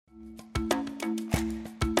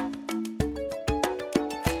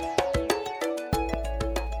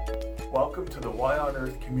welcome to the Why on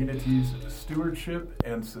Earth Communities Stewardship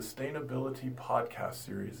and Sustainability podcast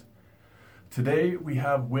series. Today we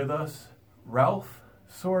have with us Ralph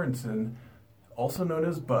Sorenson, also known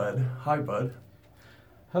as Bud. Hi, Bud.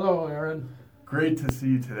 Hello, Aaron. Great to see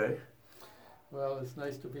you today. Well, it's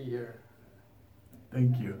nice to be here.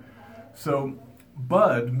 Thank you. So,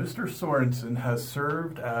 Bud, Mr. Sorenson, has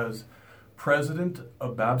served as president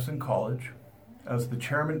of Babson College, as the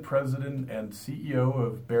chairman, president, and CEO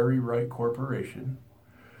of Barry Wright Corporation,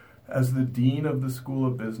 as the dean of the School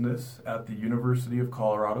of Business at the University of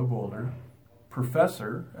Colorado Boulder,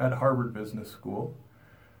 professor at Harvard Business School,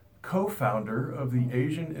 co-founder of the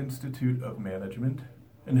Asian Institute of Management,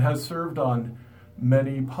 and has served on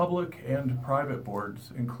many public and private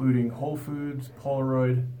boards, including Whole Foods,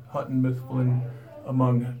 Polaroid, Hutton Mifflin,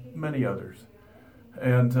 among many others.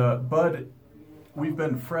 And Bud, we've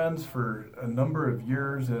been friends for a number of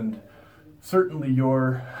years, and certainly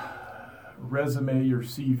your resume, your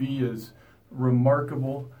CV is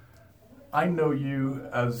remarkable. I know you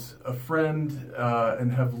as a friend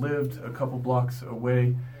and have lived a couple blocks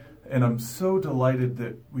away, and I'm so delighted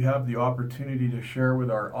that we have the opportunity to share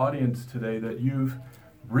with our audience today that you've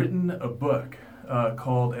written a book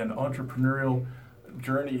called An Entrepreneurial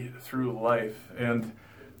Journey Through Life. And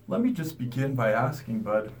let me just begin by asking,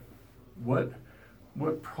 Bud, what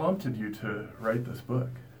prompted you to write this book?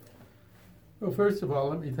 Well, first of all,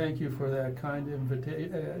 let me thank you for that kind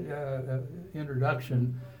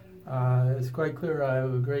introduction. It's quite clear I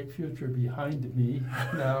have a great future behind me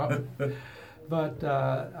now. But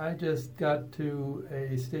I just got to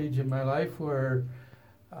a stage in my life where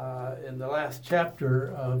in the last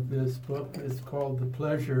chapter of this book is called The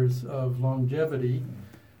Pleasures of Longevity.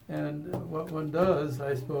 And what one does,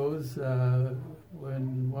 I suppose,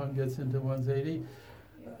 when one gets into one's 80s,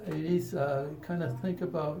 kind of think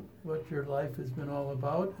about what your life has been all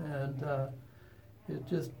about, and it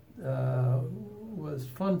just was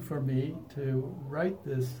fun for me to write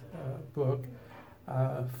this book,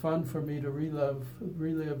 fun for me to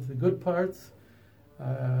relive the good parts,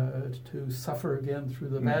 to suffer again through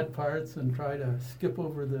the bad parts and try to skip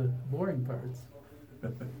over the boring parts.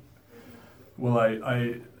 Well,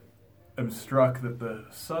 I am struck that the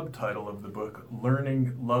subtitle of the book,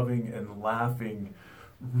 Learning, Loving, and Laughing,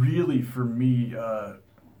 really for me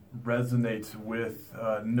resonates with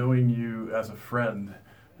knowing you as a friend.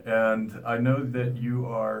 And I know that you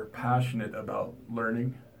are passionate about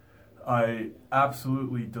learning. I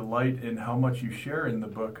absolutely delight in how much you share in the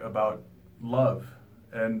book about love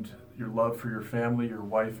and your love for your family, your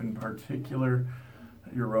wife in particular,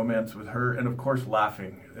 your romance with her, and of course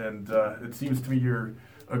laughing. And it seems to me you're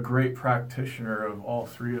a great practitioner of all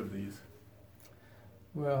three of these.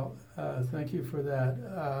 Well, thank you for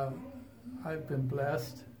that. I've been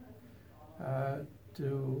blessed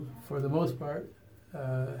to, for the most part,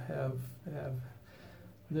 have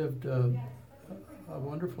lived a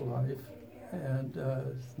wonderful life, and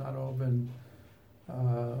it's not all been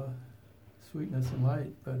sweetness and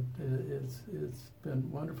light, but it's been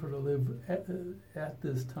wonderful to live at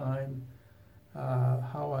this time,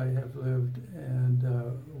 how I have lived and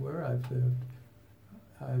where I've lived.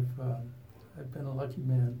 I've been a lucky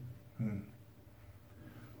man.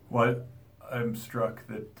 Well, I'm struck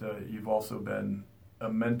that you've also been a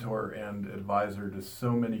mentor and advisor to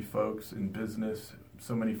so many folks in business,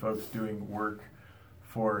 so many folks doing work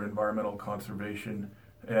for environmental conservation.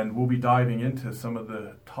 And we'll be diving into some of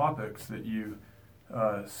the topics that you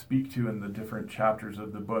speak to in the different chapters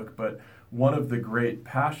of the book. But one of the great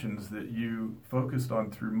passions that you focused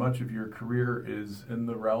on through much of your career is in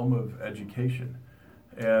the realm of education.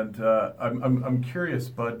 And I'm curious,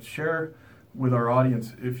 Bud, share with our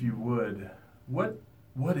audience, if you would, what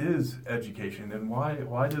is education, and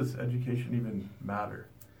why does education even matter?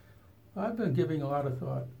 I've been giving a lot of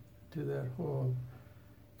thought to that whole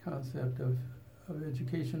concept of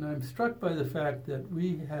education. I'm struck by the fact that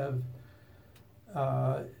we have,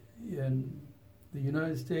 in the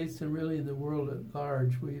United States and really in the world at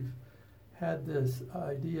large, we've had this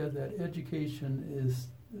idea that education is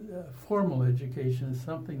formal education is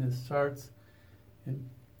something that starts in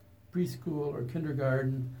preschool or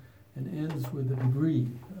kindergarten and ends with a degree.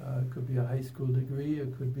 It could be a high school degree,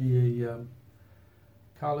 it could be a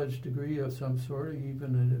college degree of some sort,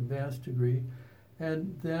 even an advanced degree,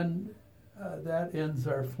 and then that ends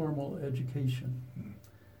our formal education.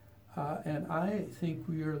 And I think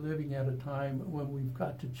we are living at a time when we've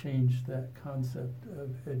got to change that concept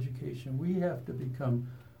of education. We have to become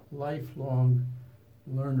lifelong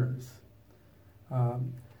learners.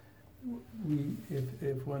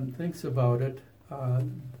 If one thinks about it,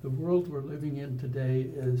 the world we're living in today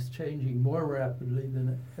is changing more rapidly than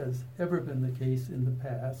it has ever been the case in the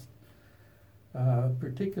past,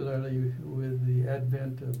 particularly with the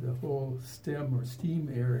advent of the whole STEM or STEAM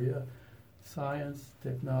area: science,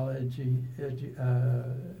 technology,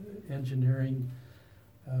 engineering,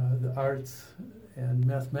 the arts, and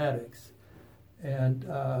mathematics. And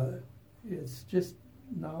it's just,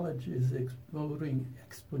 knowledge is exploding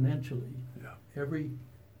exponentially. Yeah. Every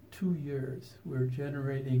 2 years, we're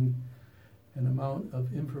generating an amount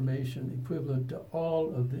of information equivalent to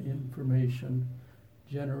all of the information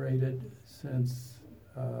generated since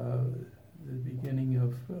the beginning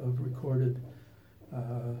of recorded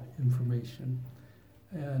information.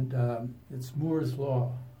 And it's Moore's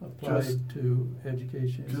Law applied to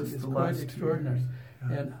education. It's quite extraordinary.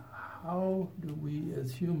 Yeah. And how do we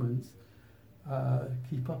as humans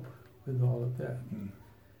keep up with all of that? Mm.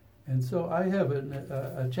 And so I have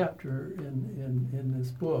a chapter in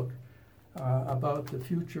this book about the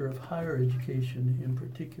future of higher education in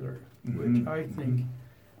particular, which I think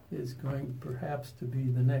is going perhaps to be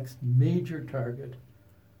the next major target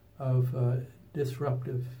of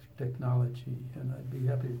disruptive technology. And I'd be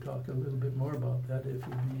happy to talk a little bit more about that if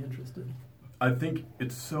you'd be interested. I think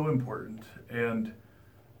it's so important. And,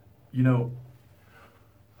 you know,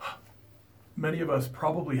 many of us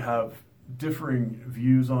probably have differing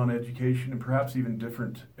views on education and perhaps even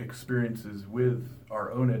different experiences with our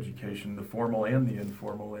own education, the formal and the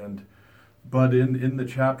informal end. But in the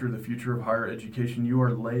chapter, The Future of Higher Education, you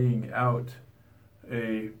are laying out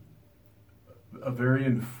a very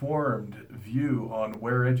informed view on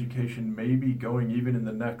where education may be going even in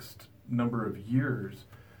the next number of years.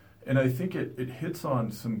 And I think it hits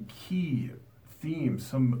on some key themes,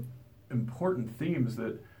 some important themes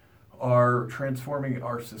that are transforming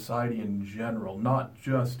our society in general, not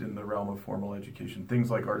just in the realm of formal education, things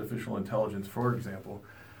like artificial intelligence, for example.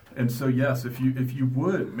 And so, yes, if you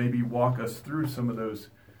would maybe walk us through some of those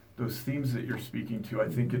themes that you're speaking to, I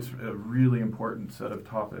think it's a really important set of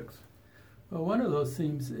topics. Well, one of those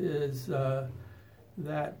themes is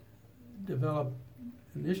that developed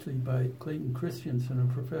initially by Clayton Christensen, a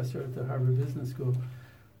professor at the Harvard Business School,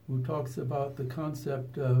 who talks about the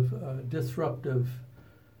concept of disruptive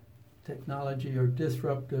technology or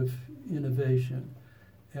disruptive innovation.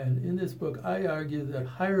 And in this book, I argue that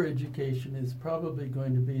higher education is probably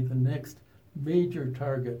going to be the next major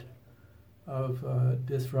target of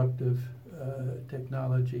disruptive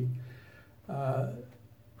technology.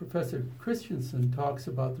 Professor Christensen talks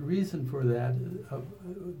about the reason for that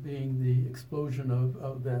being the explosion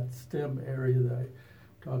of that STEM area that I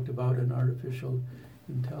talked about in artificial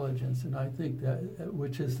intelligence. And I think that,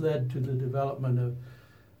 which has led to the development of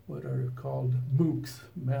what are called MOOCs,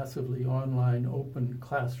 massively online open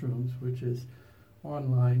classrooms, which is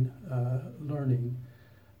online learning.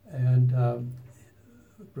 And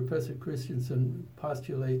Professor Christensen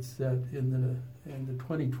postulates that in the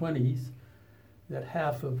 2020s, that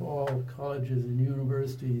half of all colleges and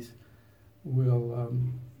universities will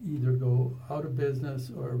either go out of business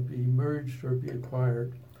or be merged or be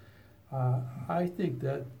acquired. I think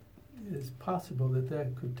that is possible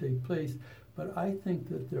that could take place, but I think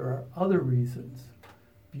that there are other reasons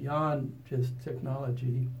beyond just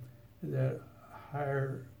technology that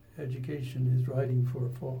higher education is riding for a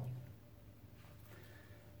fall.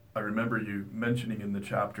 I remember you mentioning in the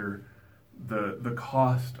chapter the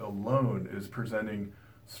cost alone is presenting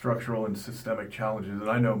structural and systemic challenges. And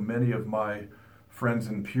I know many of my friends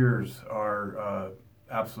and peers are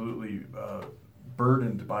absolutely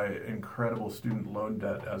burdened by incredible student loan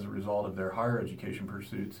debt as a result of their higher education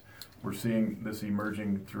pursuits. We're seeing this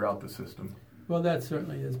emerging throughout the system. Well, that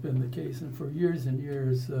certainly has been the case. And for years and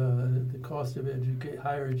years, the cost of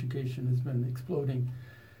higher education has been exploding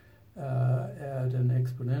at an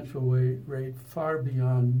exponential rate far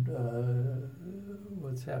beyond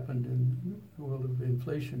what's happened in the world of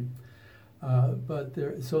inflation.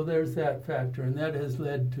 So there's that factor, and that has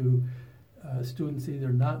led to students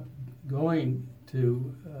either not going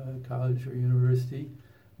to college or university.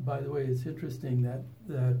 By the way, it's interesting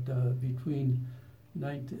that between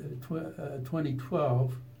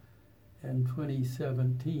 2012 and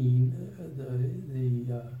 2017,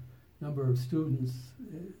 the number of students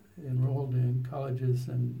enrolled in colleges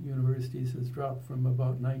and universities has dropped from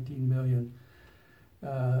about 19 million,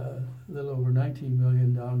 a little over 19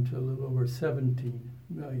 million, down to a little over 17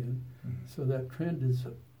 million. Mm-hmm. So that trend is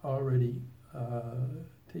already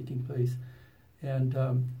taking place. And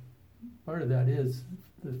part of that is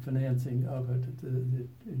the financing of it, the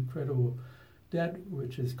incredible debt,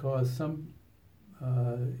 which has caused some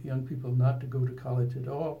young people not to go to college at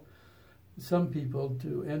all. some people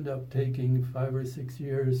to end up taking 5 or 6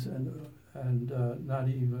 years and not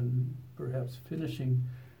even perhaps finishing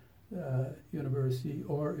university,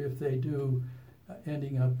 or if they do,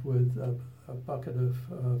 ending up with a bucket of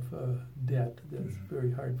debt that's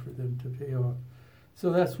very hard for them to pay off.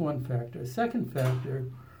 So that's one factor. Second factor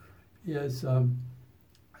is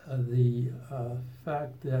the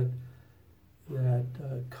fact that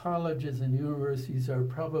colleges and universities are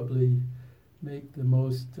probably make the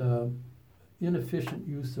most inefficient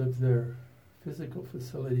use of their physical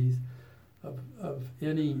facilities of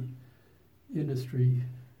any industry,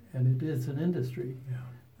 and it is an industry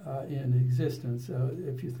in existence.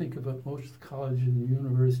 If you think about most colleges and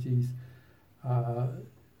universities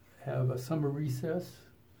have a summer recess,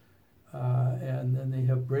 and then they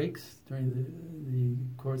have breaks during the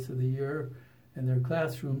course of the year, and their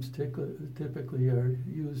classrooms typically are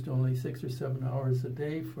used only 6 or 7 hours a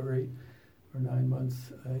day for 8 or 9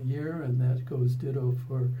 months a year, and that goes ditto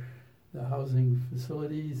for the housing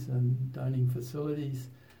facilities and dining facilities.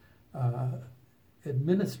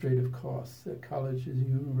 Administrative costs at colleges and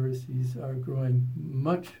universities are growing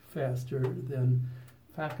much faster than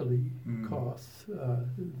faculty costs.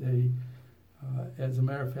 They, as a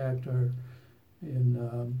matter of fact, are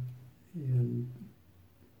in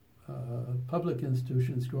public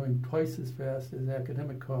institutions growing twice as fast as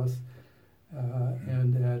academic costs,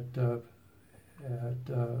 and at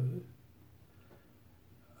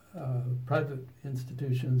private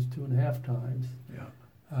institutions 2.5 times. Yeah.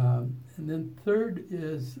 And then third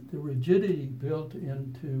is the rigidity built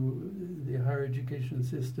into the higher education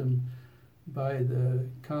system by the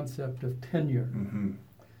concept of tenure. Mm-hmm.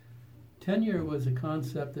 Tenure was a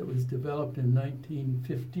concept that was developed in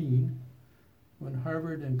 1915 when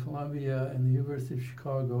Harvard and Columbia and the University of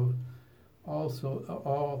Chicago also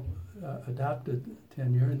all adopted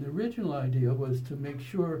tenure. And the original idea was to make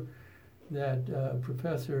sure that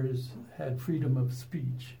professors had freedom of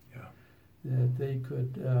speech, that they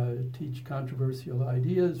could teach controversial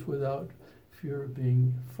ideas without fear of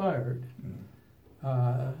being fired.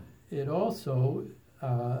 It also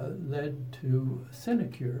led to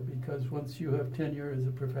sinecure, because once you have tenure as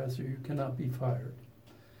a professor, you cannot be fired.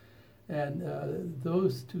 And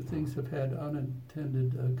those two things have had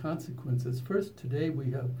unintended consequences. First, today we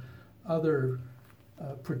have other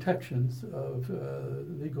protections of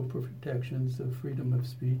legal protections of freedom of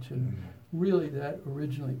speech, and really that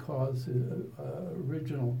originally caused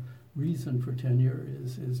original reason for tenure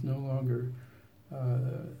is no longer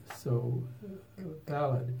so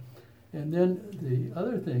valid. And then the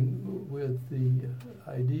other thing with the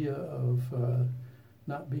idea of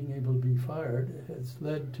not being able to be fired has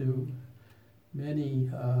led to many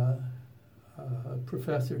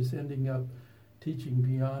professors ending up teaching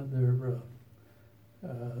beyond their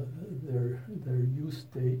use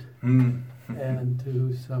date and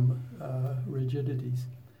to some rigidities.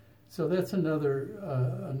 So that's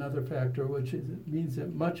another factor, which means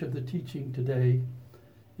that much of the teaching today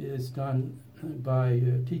is done by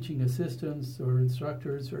teaching assistants or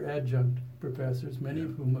instructors or adjunct professors, many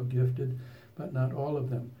of whom are gifted, but not all of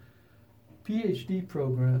them. PhD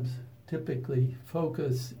programs typically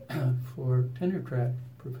focus for tenure track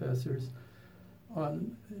professors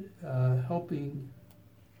on helping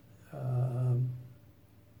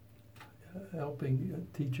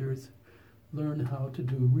teachers learn how to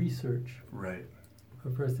do research. Right.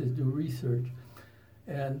 Professors do research,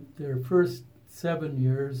 and their first 7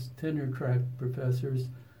 years, tenure track professors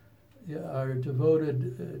are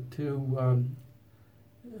devoted to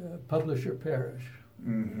publish or perish.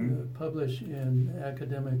 Publish in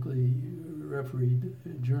academically refereed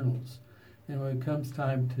journals, and when it comes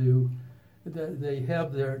time to they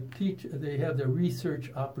have their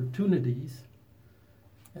research opportunities,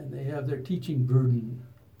 and they have their teaching burden.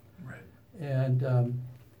 Right. And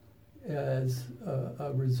as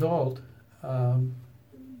a result,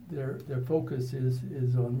 their focus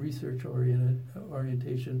is on research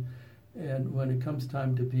orientation, and when it comes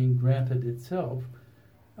time to being granted itself,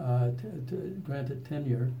 granted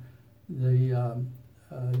tenure, the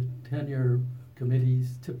tenure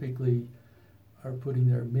committees typically are putting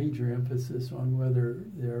their major emphasis on whether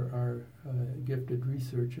there are gifted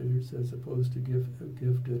researchers as opposed to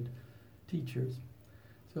gifted teachers.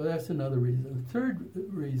 So that's another reason. The third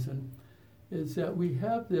reason is that we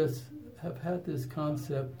have had this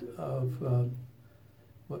concept of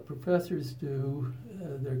what professors do.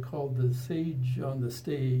 They're called the sage on the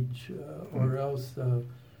stage, or else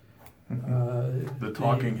the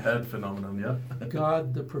talking head phenomenon, yeah.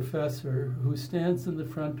 God the professor, who stands in the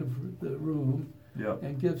front of the room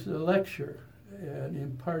and gives a lecture and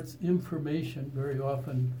imparts information very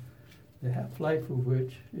often the half-life of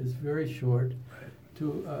which is very short, Right.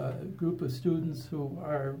 to a group of students who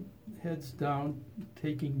are heads down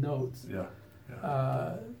taking notes. Yeah.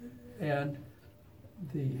 And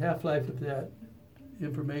the half-life of that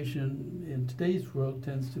information in today's world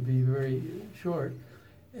tends to be very short,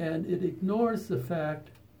 and it ignores the fact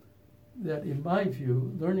that, in my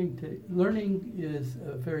view, learning is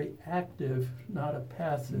a very active, not a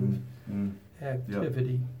passive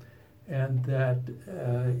activity, and that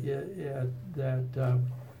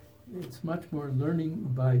it's much more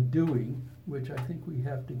learning by doing, which I think we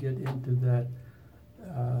have to get into that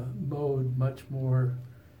mode much more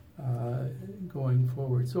going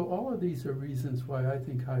forward. So all of these are reasons why I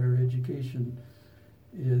think higher education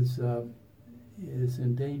is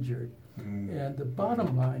endangered. And the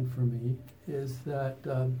bottom line for me is that,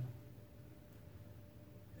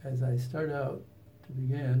 as I start out to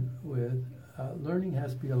begin with, learning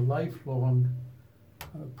has to be a lifelong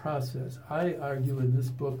process. I argue in this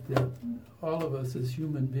book that all of us as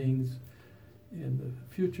human beings in the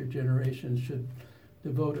future generations should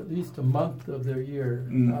devote at least a month of their year,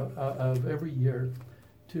 of every year,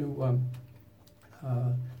 to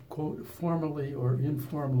quote, formally or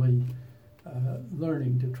informally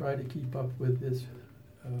learning to try to keep up with this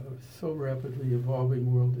so rapidly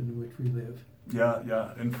evolving world in which we live.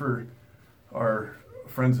 Yeah. And for our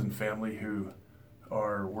friends and family who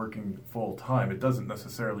are working full time, it doesn't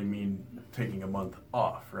necessarily mean taking a month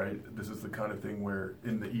off, right? This is the kind of thing where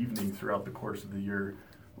in the evening throughout the course of the year,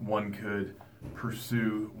 one could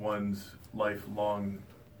pursue one's lifelong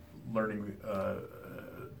learning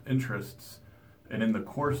interests, and in the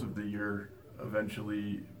course of the year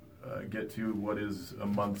eventually get to what is a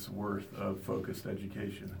month's worth of focused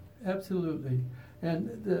education. Absolutely.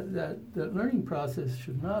 And that learning process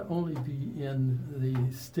should not only be in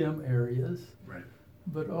the STEM areas, right,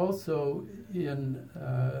 but also in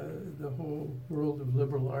the whole world of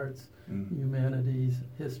liberal arts, humanities,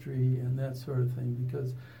 history, and that sort of thing,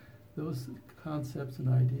 because those concepts and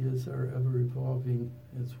ideas are ever evolving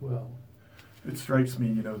as well. It strikes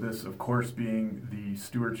me, this, of course, being the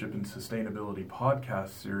Stewardship and Sustainability podcast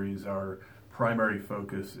series, our primary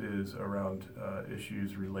focus is around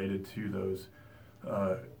issues related to those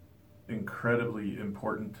incredibly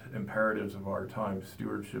important imperatives of our time,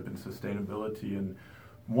 stewardship and sustainability. And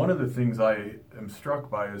one of the things I am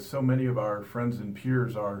struck by is so many of our friends and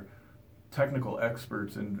peers are technical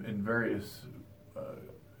experts in various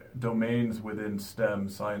domains within STEM,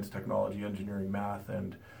 science, technology, engineering, math,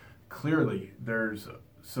 and clearly there's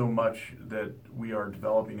so much that we are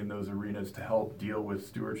developing in those arenas to help deal with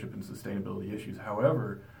stewardship and sustainability issues.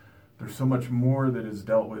 However, there's so much more that is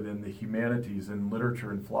dealt with in the humanities and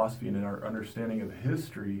literature and philosophy and in our understanding of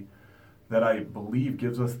history that I believe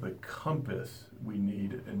gives us the compass we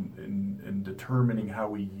need in determining how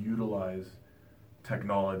we utilize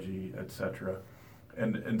technology, etc.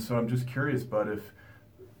 And so I'm just curious, Bud, if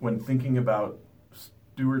when thinking about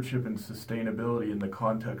stewardship and sustainability in the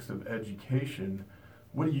context of education,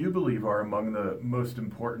 what do you believe are among the most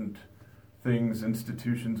important things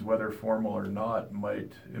institutions, whether formal or not,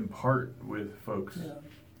 might impart with folks? Yeah.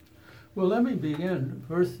 Well, let me begin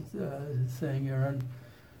first saying, Aaron,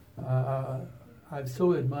 I've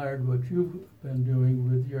so admired what you've been doing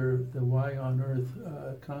with the Why on Earth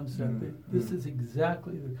concept. This is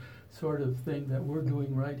exactly the sort of thing that we're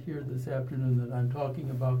doing right here this afternoon that I'm talking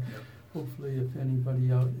about. Yep. Hopefully, if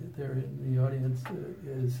anybody out there in the audience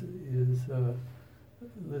is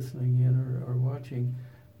listening in or watching,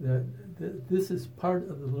 that this is part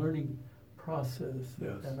of the learning process.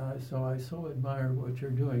 Yes. And I so admire what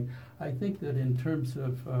you're doing. I think that in terms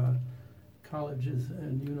of colleges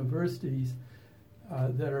and universities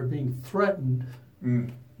that are being threatened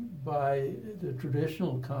by the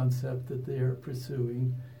traditional concept that they are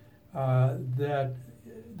pursuing, that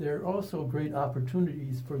there are also great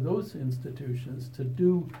opportunities for those institutions to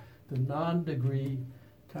do the non-degree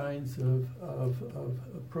kinds of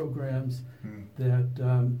programs that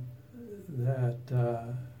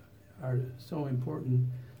are so important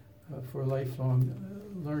for lifelong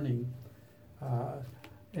learning.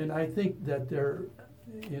 And I think that there,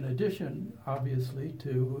 in addition, obviously,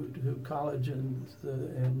 to college and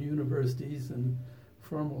universities and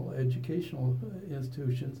formal educational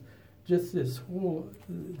institutions, just this whole,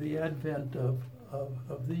 the advent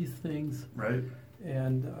of these things, right,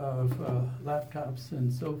 and of laptops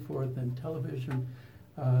and so forth, and television,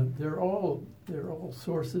 they're all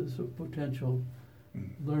sources of potential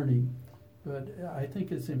learning. But I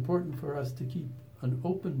think it's important for us to keep an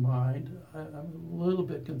open mind. I'm a little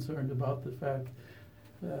bit concerned about the fact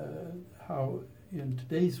how in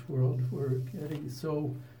today's world we're getting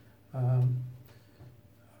so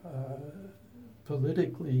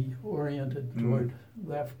politically oriented toward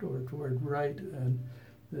left or toward right, and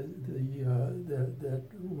that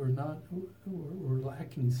we're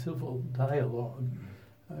lacking civil dialogue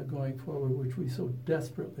going forward, which we so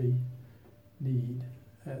desperately need,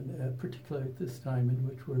 and particularly at this time in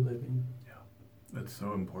which we're living. Yeah, that's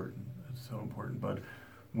so important. That's so important. But,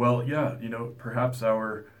 well, yeah, perhaps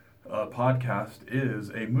our podcast is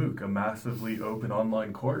a MOOC, a massively open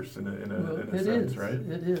online course in a sense, right?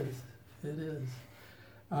 It is.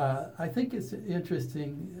 I think it's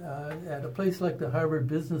interesting at a place like the Harvard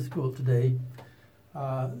Business School today,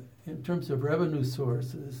 in terms of revenue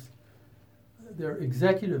sources, their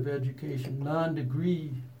executive education,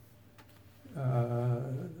 non-degree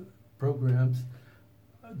programs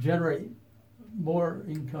generate more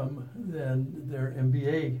income than their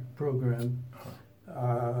MBA program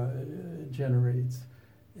generates.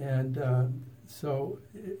 And so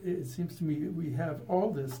it seems to me we have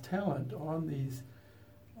all this talent on these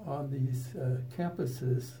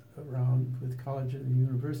campuses around with colleges and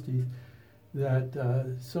universities that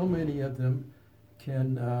so many of them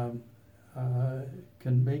can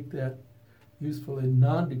make that useful in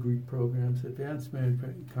non-degree programs, advanced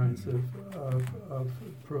management kinds of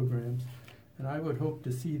programs. And I would hope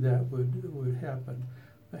to see that would happen.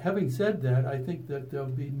 Having said that, I think that there'll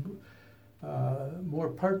be more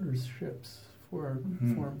partnerships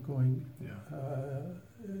formed going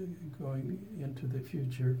into the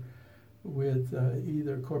future with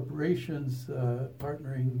either corporations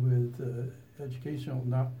partnering with educational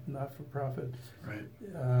not-for-profit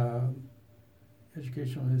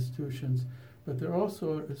educational institutions, but there are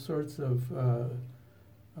also sorts of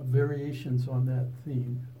variations on that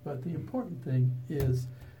theme. But the important thing is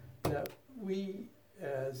that we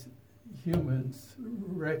as humans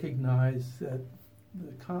recognize that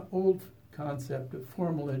the old concept of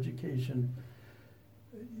formal education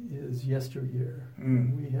is yesteryear.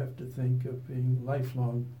 We have to think of being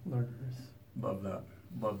lifelong learners. Love that,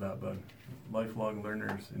 Bud. Lifelong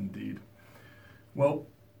learners, indeed. Well,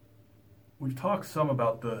 we've talked some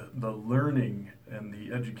about the learning and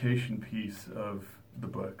the education piece of the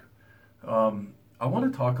book. I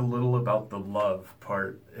want to talk a little about the love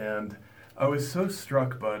part. And I was so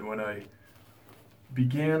struck, Bud, when I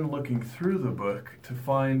began looking through the book to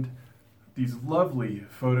find these lovely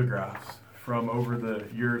photographs from over the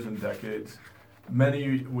years and decades,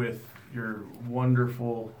 many with your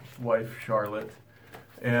wonderful wife, Charlotte.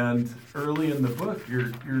 And early in the book,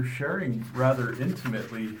 you're sharing rather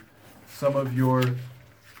intimately some of your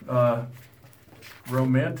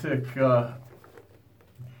romantic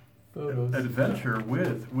adventure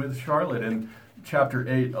with Charlotte. In Chapter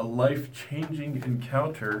 8, a life-changing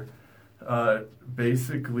encounter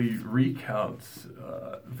basically recounts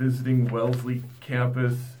visiting Wellesley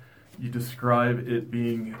campus. You describe it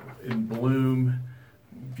being in bloom,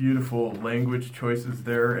 beautiful language choices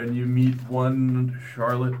there, and you meet one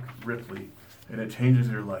Charlotte Ripley, and it changes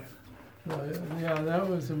your life. Yeah, that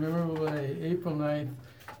was a memorable day, April 9th,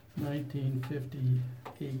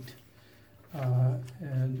 1958.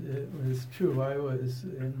 And it was true. I was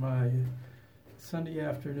in my Sunday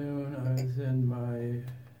afternoon, I was in my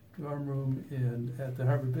dorm room at the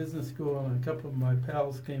Harvard Business School, and a couple of my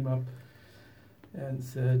pals came up and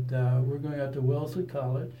said, we're going out to Wellesley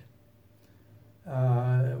College.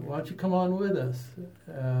 Why don't you come on with us?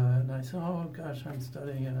 And I said, oh gosh, I'm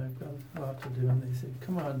studying and I've got a lot to do. And they said,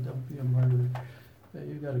 come on, don't be a martyr.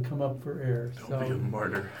 You've got to come up for air. Don't be a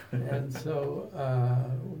martyr. And so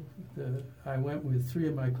I went with three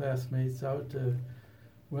of my classmates out to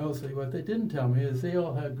Wellesley. What they didn't tell me is they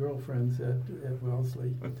all had girlfriends at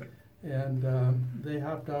Wellesley. And they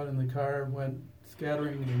hopped out in the car, went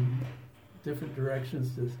scattering in different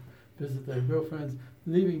directions to visit their girlfriends,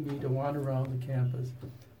 leaving me to wander around the campus.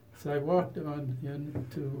 So I walked on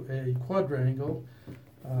into a quadrangle,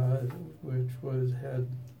 which had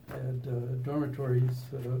dormitories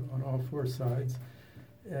on all four sides.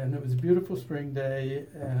 And it was a beautiful spring day,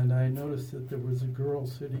 and I noticed that there was a girl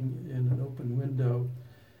sitting in an open window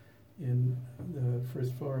in the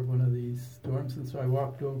first floor of one of these dorms. And so I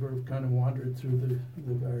walked over, kind of wandered through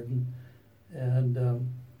the garden, and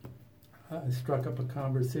I struck up a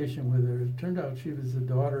conversation with her. It turned out she was the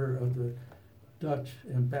daughter of the Dutch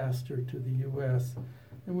ambassador to the U.S.,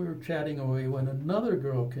 and we were chatting away when another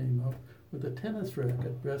girl came up with a tennis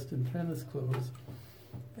racket dressed in tennis clothes,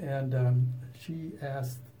 and she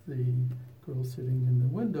asked the girl sitting in the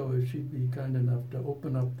window if she'd be kind enough to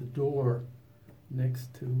open up the door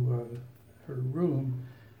next to her room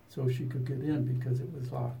so she could get in because it was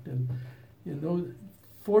locked. And in those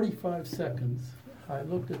 45 seconds, I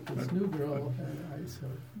looked at this new girl and I said,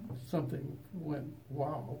 something went,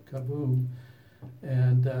 wow, kaboom.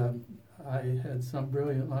 And I had some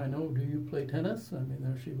brilliant line, oh, do you play tennis? I mean,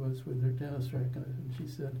 there she was with her tennis racket. And she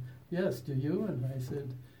said, yes, do you? And I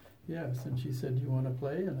said, yes. And she said, do you want to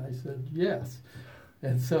play? And I said, yes.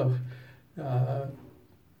 And so the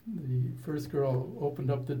first girl opened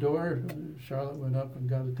up the door. Charlotte went up and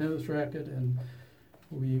got a tennis racket, and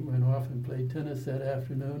we went off and played tennis that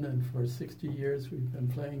afternoon. And for 60 years, we've been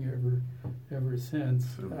playing ever since.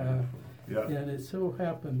 Yeah. And it so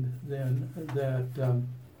happened then that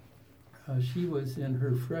she was in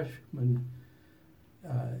her freshman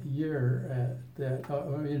year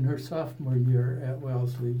or in her sophomore year at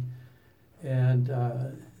Wellesley, and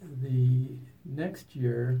the next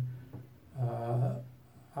year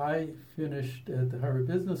I finished at the Harvard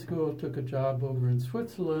Business School, took a job over in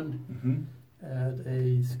Switzerland at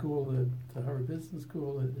a school that the Harvard Business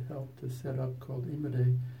School had helped to set up called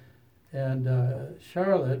IMADE, and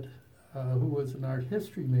Charlotte, who was an art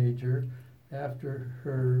history major, after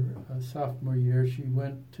her sophomore year, she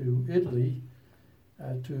went to Italy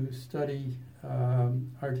to study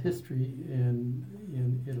art history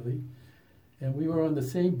in Italy. And we were on the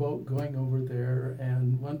same boat going over there,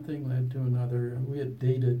 and one thing led to another. We had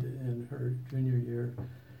dated in her junior year.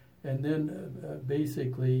 And then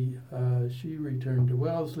basically she returned to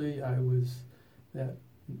Wellesley. I was that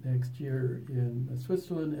next year in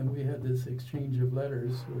Switzerland, and we had this exchange of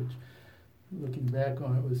letters, which, looking back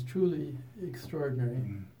on it, was truly extraordinary.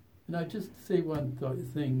 And I just say one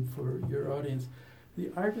thing for your audience. The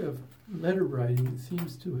art of letter writing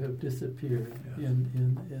seems to have disappeared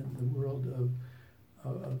in the world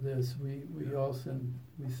of this. We all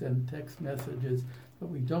send text messages, but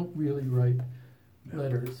we don't really write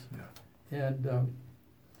letters. And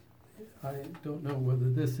I don't know whether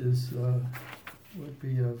this would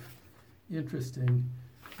be of interest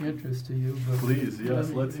to you, but please,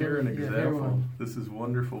 yes, let's hear an example. This is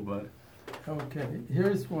wonderful, bud. Okay,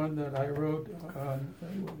 here's one that I wrote.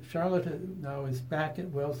 Charlotte now is back at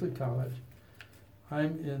Wellesley College.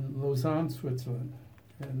 I'm in Lausanne, Switzerland,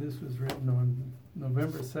 and this was written on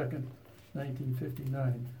November 2nd,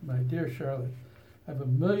 1959. My dear Charlotte, I have a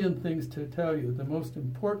million things to tell you, the most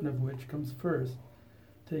important of which comes first.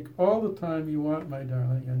 Take all the time you want, my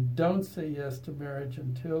darling, and don't say yes to marriage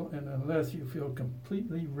until and unless you feel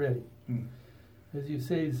completely ready. As you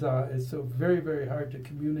say, Za, it's so very, very hard to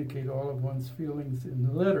communicate all of one's feelings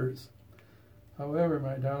in letters. However,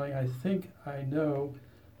 my darling, I think I know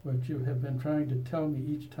what you have been trying to tell me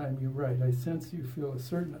each time you write. I sense you feel a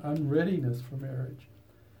certain unreadiness for marriage.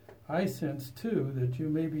 I sense, too, that you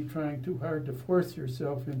may be trying too hard to force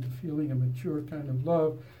yourself into feeling a mature kind of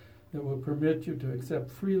love that will permit you to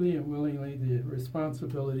accept freely and willingly the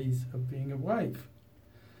responsibilities of being a wife.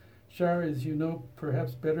 Char, as you know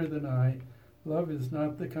perhaps better than I, love is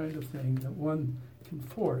not the kind of thing that one can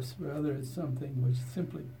force. Rather, it's something which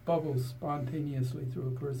simply bubbles spontaneously through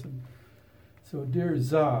a person. So, dear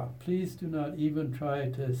Za, please do not even try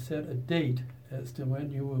to set a date as to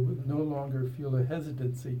when you will no longer feel a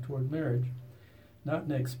hesitancy toward marriage. Not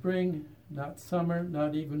next spring, not summer,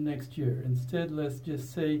 not even next year. Instead, let's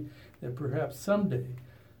just say that perhaps someday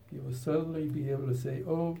you will suddenly be able to say,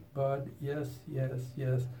 oh, Bud, yes, yes,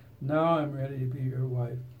 yes, now I'm ready to be your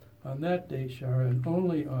wife. On that day, Shara, and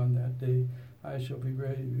only on that day, I shall be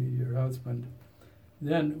ready to be your husband.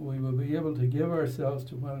 Then we will be able to give ourselves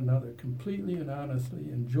to one another completely and honestly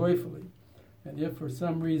and joyfully. And if for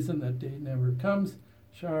some reason that day never comes,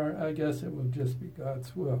 Shara, I guess it will just be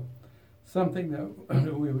God's will. Something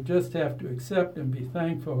that we will just have to accept and be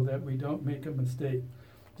thankful that we don't make a mistake.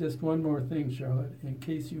 Just one more thing, Charlotte, in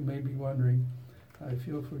case you may be wondering. I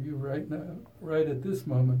feel for you right now, right at this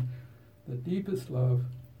moment, the deepest love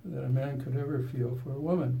that a man could ever feel for a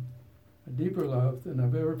woman. A deeper love than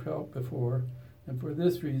I've ever felt before, and for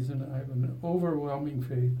this reason I have an overwhelming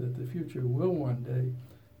faith that the future will one day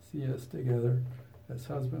see us together as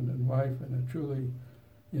husband and wife in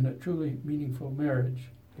a truly meaningful marriage.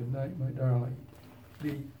 Good night, my darling.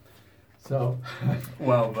 B. So,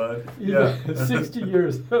 wow, bud. Yeah, 60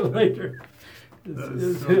 years later.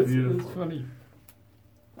 It's so beautiful. It's funny.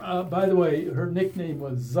 By the way, her nickname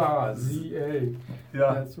was Za, Z-A.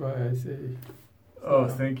 Yeah. That's why I say. Oh,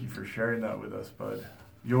 thank you for sharing that with us, bud.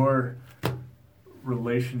 Your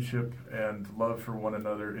relationship and love for one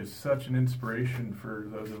another is such an inspiration for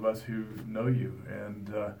those of us who know you.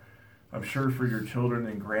 And I'm sure for your children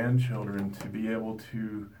and grandchildren to be able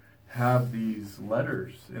to have these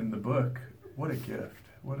letters in the book. What a gift.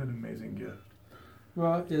 What an amazing gift.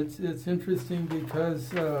 Well, it's interesting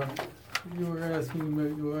because you were asking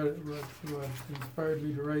me what inspired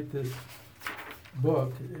me to write this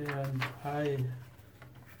book, and I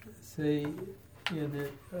say in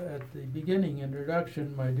it at the beginning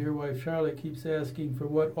introduction, my dear wife Charlotte keeps asking for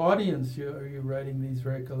what audience are you writing these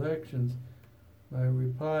recollections. My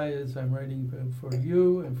reply is I'm writing them for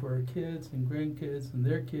you and for our kids and grandkids and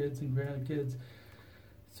their kids and grandkids,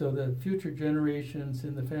 so that future generations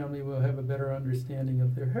in the family will have a better understanding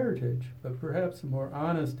of their heritage. But perhaps a more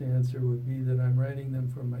honest answer would be that I'm writing them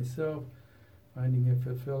for myself, finding it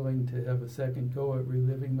fulfilling to have a second go at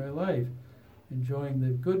reliving my life, enjoying the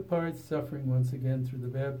good parts, suffering once again through the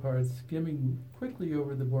bad parts, skimming quickly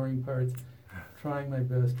over the boring parts, trying my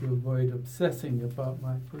best to avoid obsessing about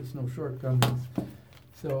my personal shortcomings.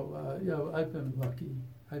 So, I've been lucky.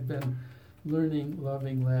 I've been learning,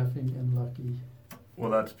 loving, laughing, and lucky.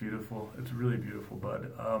 Well, that's beautiful. It's really beautiful,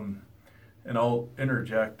 Bud. And I'll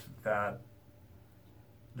interject that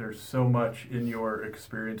there's so much in your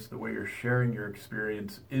experience, the way you're sharing your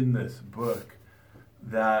experience in this book,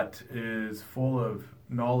 that is full of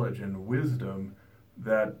knowledge and wisdom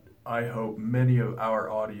that I hope many of our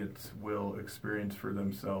audience will experience for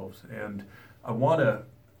themselves. And I want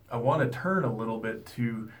to turn a little bit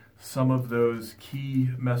to some of those key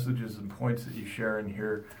messages and points that you share in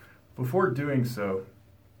here. Before doing so,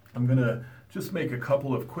 I'm going to just make a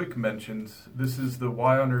couple of quick mentions. This is the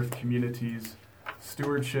Y on Earth Communities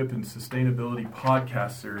Stewardship and Sustainability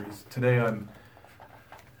podcast series. Today I'm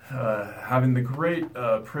having the great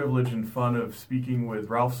privilege and fun of speaking with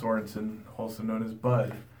Ralph Sorenson, also known as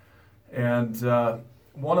Bud. And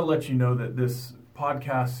want to let you know that this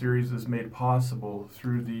podcast series is made possible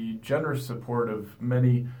through the generous support of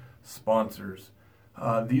many sponsors.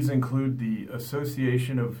 These include the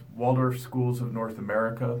Association of Waldorf Schools of North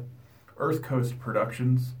America, Earth Coast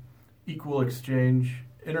Productions, Equal Exchange,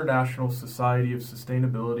 International Society of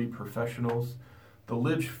Sustainability Professionals, the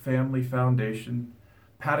Lidge Family Foundation,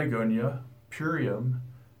 Patagonia, Purium,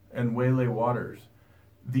 and Waylay Waters.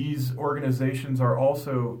 These organizations are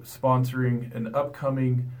also sponsoring an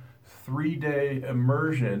upcoming 3-day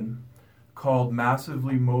immersion called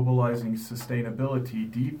Massively Mobilizing Sustainability,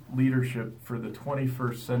 Deep Leadership for the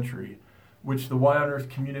 21st Century, which the Y on Earth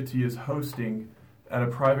community is hosting at a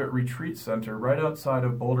private retreat center right outside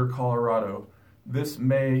of Boulder, Colorado, this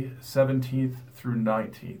May 17th through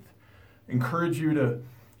 19th. Encourage you to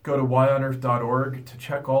go to yonearth.org to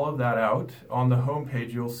check all of that out. On the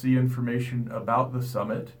homepage, you'll see information about the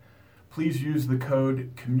summit. Please use the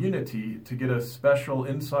code COMMUNITY to get a special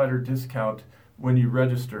insider discount when you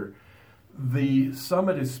register. The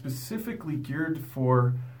summit is specifically geared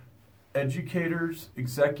for educators,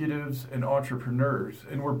 executives, and entrepreneurs,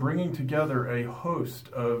 and we're bringing together a host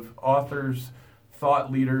of authors,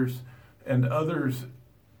 thought leaders, and others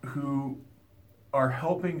who are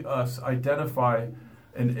helping us identify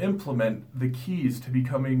and implement the keys to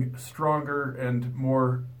becoming stronger and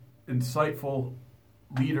more insightful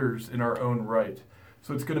leaders in our own right.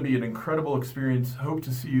 So it's going to be an incredible experience. Hope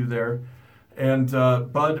to see you there. And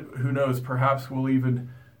Bud, who knows, perhaps we'll even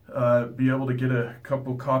be able to get a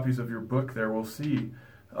couple copies of your book there. We'll see.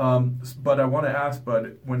 But I want to ask,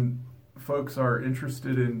 Bud, when folks are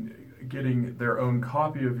interested in getting their own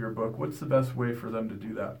copy of your book, what's the best way for them to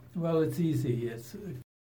do that? Well, it's easy. It's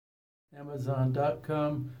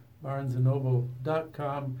Amazon.com,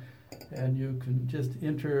 BarnesandNoble.com, and you can just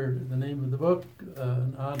enter the name of the book,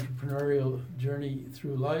 An Entrepreneurial Journey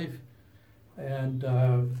Through Life, and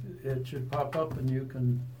it should pop up, and you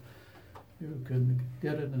can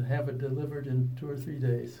get it and have it delivered in 2 or 3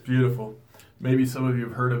 days. Beautiful. Maybe some of you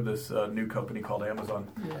have heard of this new company called Amazon.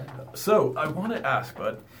 Yeah. So I want to ask,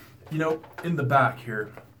 Bud, in the back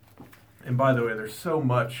here, and by the way, there's so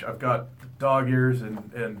much. I've got dog ears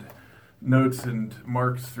and notes and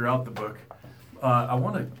marks throughout the book. I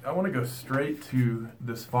want to go straight to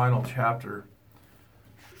this final chapter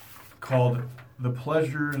called The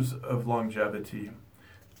Pleasures of Longevity.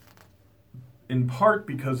 In part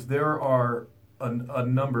because there are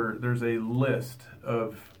there's a list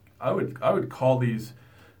of, I would call these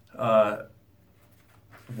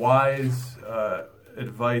wise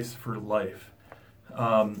advice for life.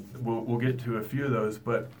 We'll get to a few of those,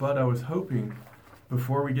 but I was hoping,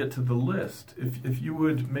 before we get to the list, if you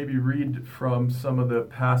would maybe read from some of the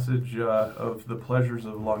passage of The Pleasures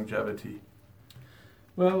of Longevity.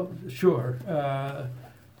 Well, sure.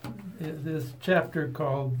 This chapter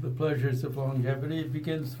called The Pleasures of Longevity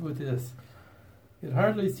begins with this. It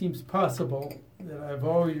hardly seems possible that I've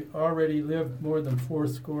already lived more than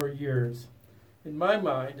 80 years. In my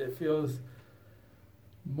mind, it feels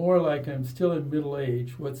more like I'm still in middle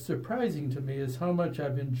age. What's surprising to me is how much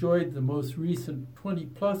I've enjoyed the most recent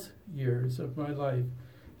 20-plus years of my life.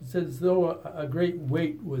 It's as though a great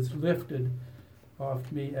weight was lifted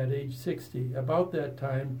off me at age 60. About that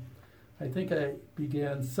time, I think I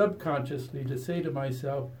began subconsciously to say to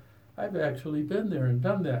myself, I've actually been there and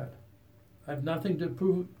done that. I've nothing to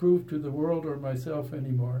prove to the world or myself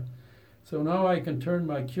anymore. So now I can turn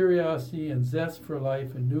my curiosity and zest for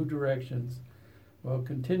life in new directions, while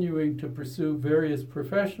continuing to pursue various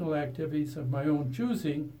professional activities of my own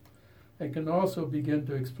choosing. I can also begin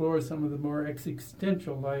to explore some of the more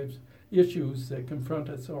existential life issues that confront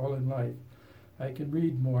us all in life. I can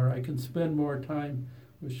read more. I can spend more time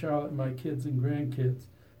with Charlotte, my kids and grandkids.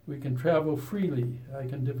 We can travel freely. I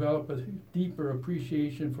can develop a deeper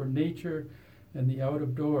appreciation for nature and the out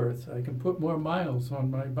of doors. I can put more miles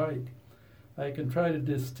on my bike. I can try to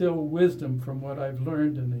distill wisdom from what I've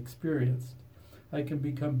learned and experienced. I can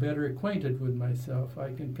become better acquainted with myself.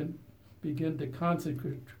 I can begin to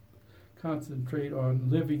concentrate on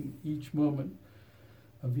living each moment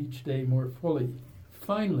of each day more fully.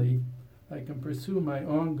 Finally, I can pursue my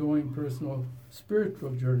ongoing personal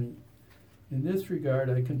spiritual journey. In this regard,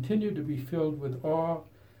 I continue to be filled with awe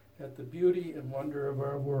at the beauty and wonder of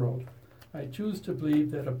our world. I choose to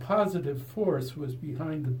believe that a positive force was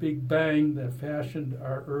behind the Big Bang that fashioned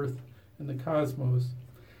our Earth and the cosmos.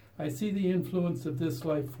 I see the influence of this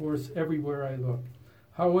life force everywhere I look.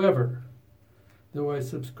 However, though I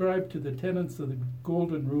subscribe to the tenets of the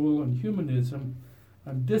Golden Rule and humanism,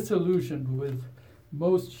 I'm disillusioned with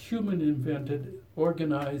most human-invented,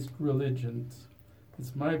 organized religions.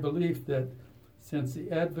 It's my belief that since the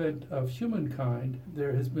advent of humankind,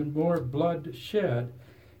 there has been more blood shed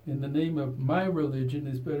in the name of my religion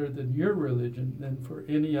is better than your religion than for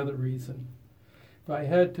any other reason. If I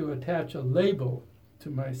had to attach a label to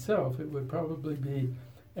myself, it would probably be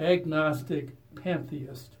agnostic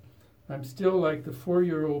pantheist. I'm still like the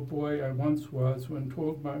 4-year-old boy I once was when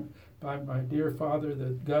told by my dear father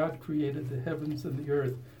that God created the heavens and the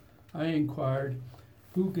earth. I inquired,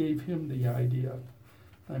 who gave him the idea?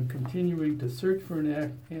 I'm continuing to search for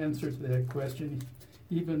an answer to that question,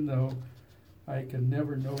 even though I can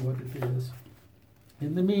never know what it is.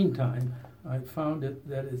 In the meantime, I've found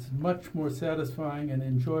that it's much more satisfying and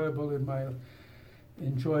enjoyable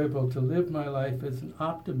to live my life as an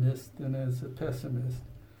optimist than as a pessimist.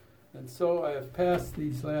 And so I have passed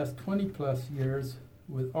these last 20 plus years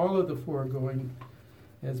with all of the foregoing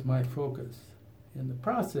as my focus. In the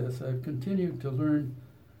process, I've continued to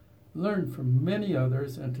learn from many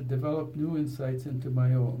others and to develop new insights into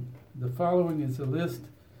my own. The following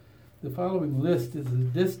list is a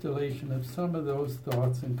distillation of some of those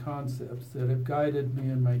thoughts and concepts that have guided me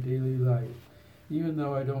in my daily life. Even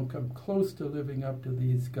though I don't come close to living up to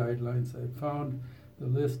these guidelines, I've found the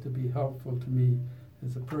list to be helpful to me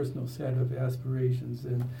as a personal set of aspirations,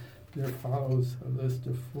 and there follows a list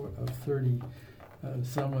of 30,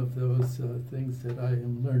 some of those things that I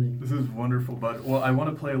am learning. This is wonderful, Bud. Well, I want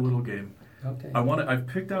to play a little game. Okay. I've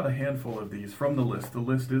picked out a handful of these from the list. The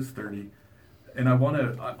list is 30. And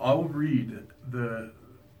I'll read the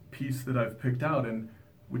piece that I've picked out, and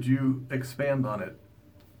would you expand on it?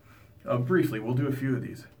 Briefly, we'll do a few of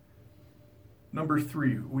these. Number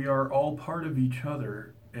 3, we are all part of each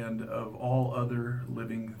other and of all other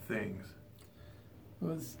living things.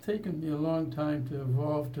 Well, it's taken me a long time to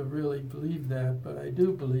evolve to really believe that, but I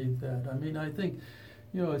do believe that. I mean, I think,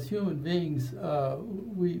 as human beings,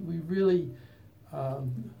 we really,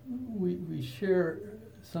 we share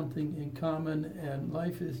something in common, and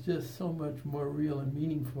life is just so much more real and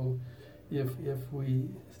meaningful if we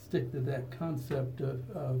stick to that concept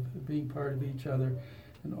of being part of each other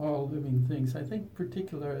and all living things. I think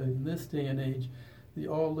particularly in this day and age, the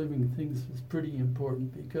all living things is pretty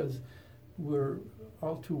important because we're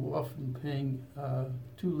all too often paying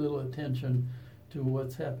too little attention to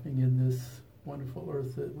what's happening in this wonderful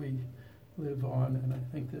earth that we live on, and I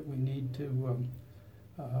think that we need to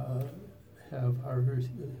have our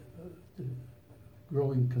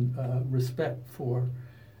growing respect for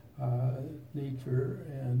nature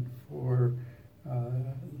and for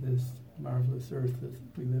this marvelous earth that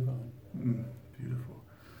we live on. Beautiful.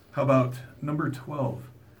 How about number 12?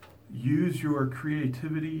 Use your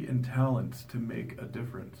creativity and talents to make a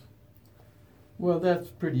difference. Well, that's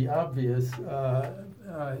pretty obvious.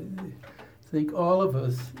 I think all of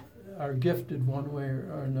us are gifted one way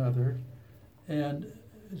or another, and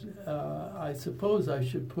I suppose I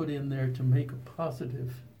should put in there to make a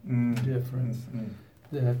positive difference.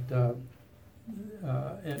 That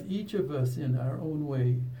and each of us in our own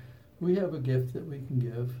way, we have a gift that we can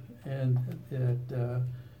give, and that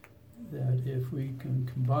if we can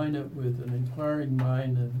combine it with an inquiring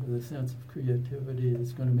mind and with a sense of creativity,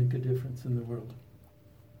 it's going to make a difference in the world.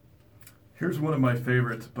 Here's one of my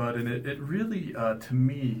favorites, Bud, and it really, to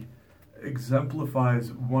me,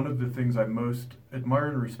 exemplifies one of the things I most admire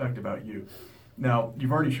and respect about you. Now,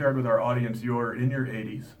 you've already shared with our audience you're in your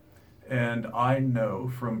 80s, and I know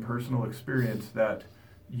from personal experience that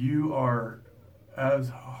you are as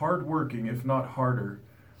hardworking, if not harder,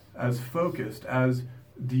 as focused, as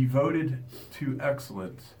devoted to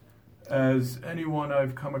excellence as anyone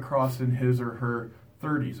I've come across in his or her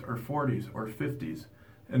 30s or 40s or 50s.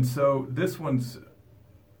 And so this one's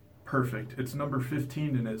perfect. It's number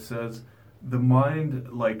 15, and it says, "The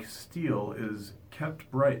mind, like steel, is kept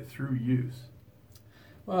bright through use."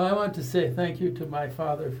 Well, I want to say thank you to my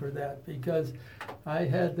father for that, because I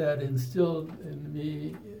had that instilled in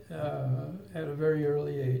me at a very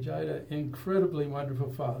early age. I had an incredibly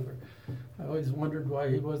wonderful father. I always wondered why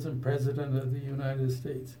he wasn't president of the United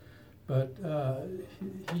States. But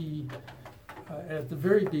he at the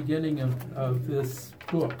very beginning of this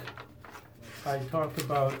book, I talk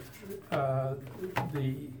about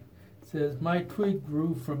says, "My twig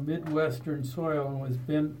grew from Midwestern soil and was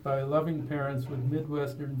bent by loving parents with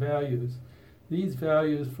Midwestern values. These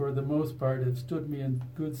values, for the most part, have stood me in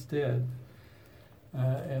good stead."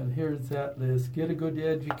 And here's that list. "Get a good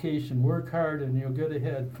education, work hard, and you'll get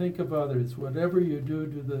ahead. Think of others. Whatever you do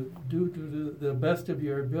to the best of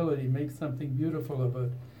your ability. Make something beautiful of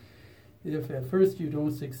it. If at first you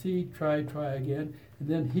don't succeed, try again." And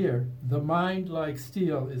then here, "The mind, like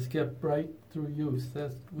steel, is kept bright through use."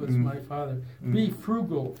 That was my father. "Be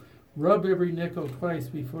frugal. Rub every nickel twice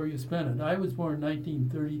before you spend it." I was born in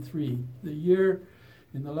 1933, the year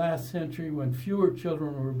in the last century when fewer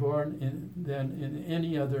children were born than in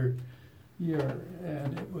any other year,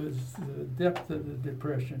 and it was the depth of the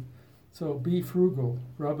Depression. So be frugal.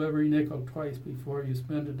 Rub every nickel twice before you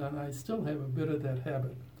spend it, and I still have a bit of that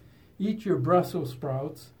habit. Eat your Brussels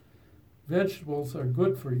sprouts. Vegetables are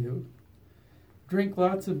good for you. Drink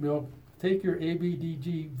lots of milk. Take your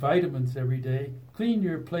ABDG vitamins every day. Clean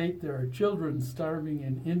your plate. There are children starving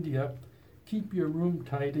in India. Keep your room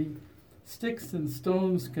tidy. Sticks and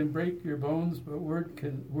stones can break your bones, but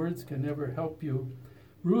words can never help you.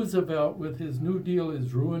 Roosevelt, with his New Deal,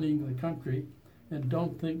 is ruining the country. And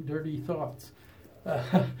don't think dirty thoughts.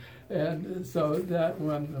 And so that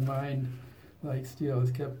one, the mind, like steel,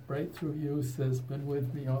 is kept right through use, has been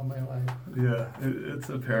with me all my life. Yeah, it's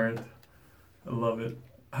apparent. I love it.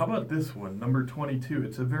 How about this one, number 22?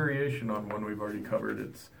 It's a variation on one we've already covered.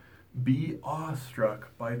 It's, "Be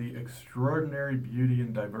awestruck by the extraordinary beauty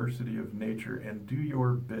and diversity of nature and do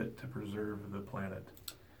your bit to preserve the planet."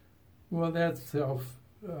 Well, that's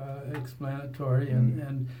self-explanatory,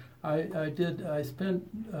 and I spent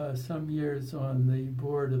some years on the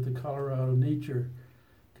board of the Colorado Nature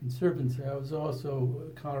Conservancy. I was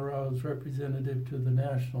also Colorado's representative to the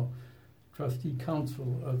National Trustee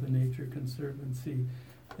Council of the Nature Conservancy.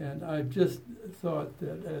 And I've just thought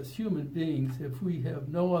that as human beings, if we have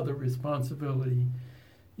no other responsibility,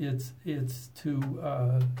 it's to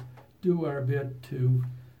do our bit to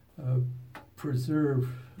preserve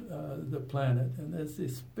the planet. And that's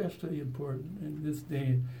especially important in this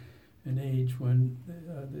day and age when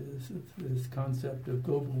this concept of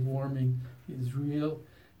global warming is real.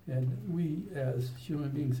 And we, as human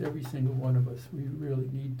beings, every single one of us, we really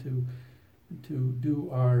need to do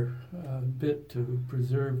our bit to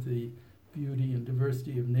preserve the beauty and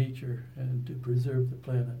diversity of nature and to preserve the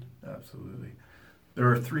planet. Absolutely.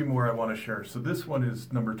 There are 3 more I want to share. So this one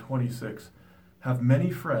is number 26. "Have many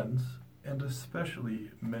friends, and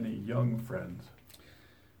especially many young friends."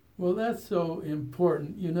 Well, that's so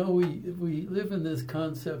important. You know, we live in this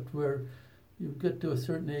concept where you get to a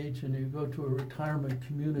certain age and you go to a retirement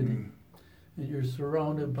community and you're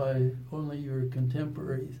surrounded by only your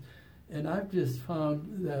contemporaries. And I've just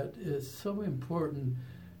found that it's so important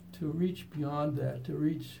to reach beyond that, to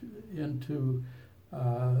reach into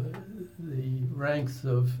the ranks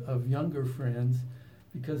of younger friends,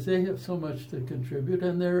 because they have so much to contribute,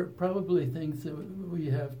 and there are probably things that we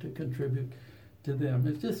have to contribute to them.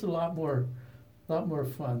 It's just a lot more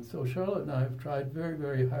fun. So Charlotte and I have tried very,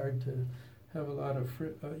 very hard to have a lot of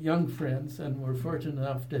young friends, and we're fortunate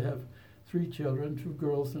enough to have 3 children, 2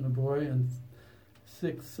 girls and a boy, and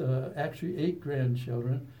 8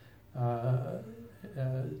 grandchildren,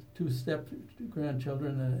 2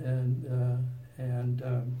 step-grandchildren and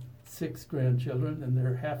 6 grandchildren, and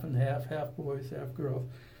they're half and half boys, half girls.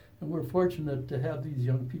 And we're fortunate to have these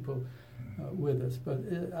young people with us. But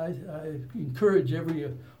I encourage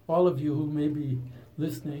all of you who may be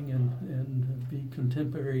listening and be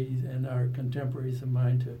contemporaries and are contemporaries of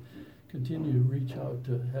mine to continue to reach out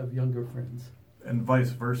to have younger friends. And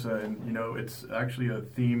vice versa. And, it's actually a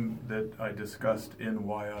theme that I discussed in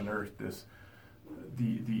Why on Earth, this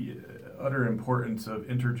the utter importance of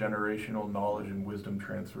intergenerational knowledge and wisdom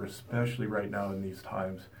transfer, especially right now in these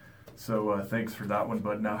times. So thanks for that one,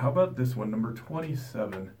 Bud. Now, how about this one, number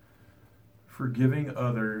 27? Forgiving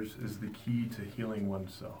others is the key to healing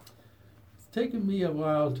oneself. It's taken me a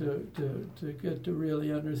while to get to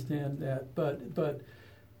really understand that, but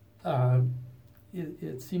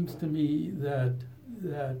it seems to me that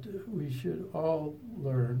we should all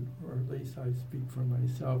learn, or at least I speak for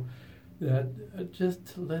myself, that just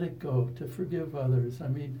to let it go, to forgive others. I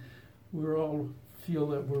mean, we all feel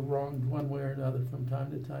that we're wronged one way or another from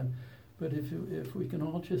time to time, but if we can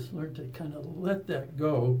all just learn to kind of let that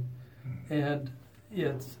go, and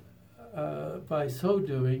it's by so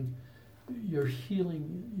doing, you're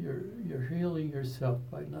healing yourself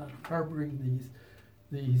by not harboring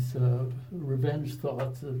these revenge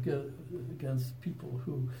thoughts against people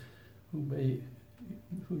who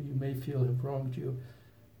you may feel have wronged you.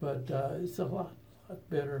 But it's a lot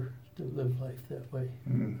better to live life that way.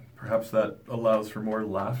 Perhaps that allows for more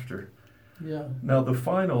laughter. Yeah. Now the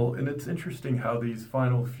final, and it's interesting how these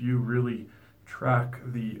final few really track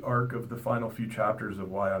the arc of the final few chapters of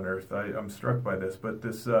Why on Earth. I'm struck by this, but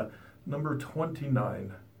this number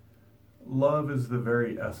 29, love is the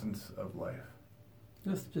very essence of life.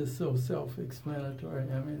 That's just so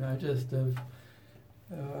self-explanatory. I mean, I just have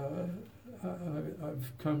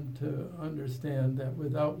I've come to understand that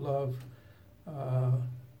without love,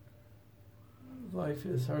 life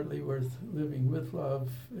is hardly worth living. With love,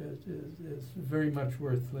 it is very much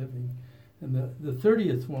worth living. And the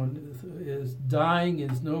 30th one is dying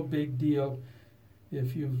is no big deal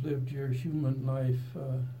if you've lived your human life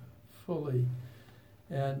fully.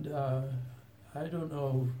 And I don't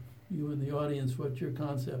know, you in the audience, what your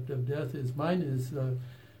concept of death is. Mine is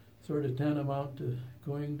sort of tantamount to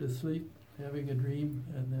going to sleep, having a dream,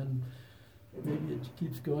 and then maybe it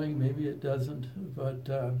keeps going, maybe it doesn't. But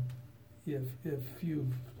if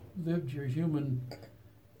you've lived your human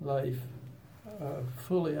life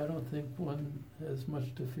fully, I don't think one has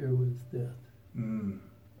much to fear with death.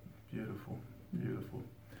 Beautiful, beautiful.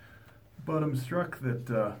 But I'm struck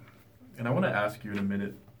that, and I want to ask you in a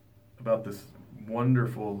minute about this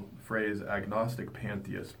wonderful phrase, agnostic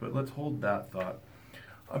pantheist, but let's hold that thought.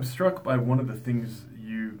 I'm struck by one of the things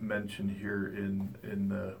you mentioned here in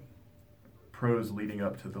the prose leading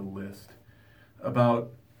up to the list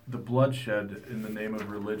about the bloodshed in the name of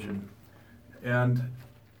religion. And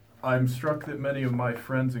I'm struck that many of my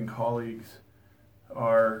friends and colleagues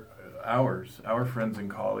our friends and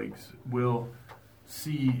colleagues will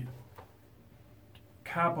see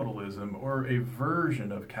capitalism, or a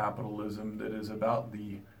version of capitalism that is about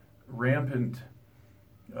the rampant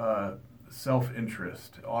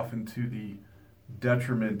self-interest, often to the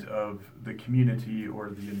detriment of the community or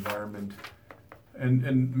the environment.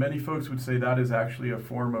 And many folks would say that is actually a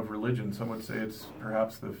form of religion. Some would say it's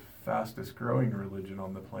perhaps the fastest growing religion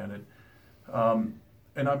on the planet.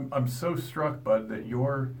 And I'm so struck, Bud, that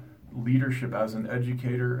your leadership as an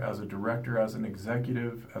educator, as a director, as an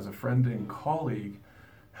executive, as a friend and colleague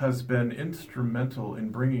has been instrumental in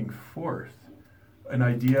bringing forth an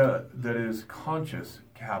idea that is conscious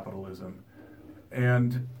capitalism.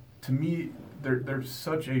 And to me, there's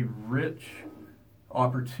such a rich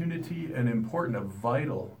opportunity and important, a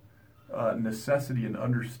vital necessity in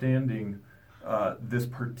understanding this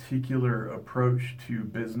particular approach to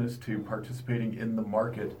business, to participating in the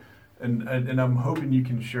market. And I'm hoping you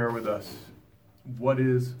can share with us, what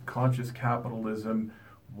is conscious capitalism?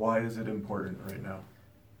 Why is it important right now?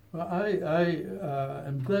 Well, I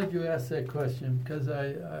am glad you asked that question, because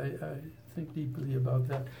I think deeply about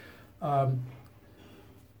that.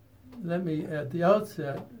 Let me, at the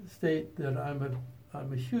outset, state that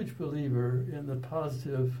I'm a huge believer in the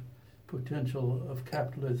positive potential of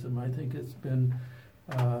capitalism. I think it's been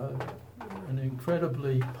an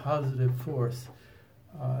incredibly positive force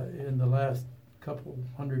in the last couple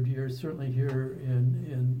hundred years, certainly here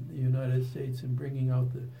in the United States, in bringing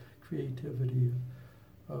out the creativity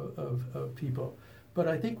of people. But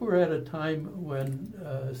I think we're at a time when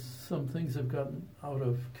some things have gotten out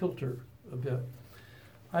of kilter a bit.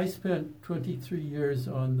 I spent 23 years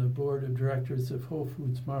on the board of directors of Whole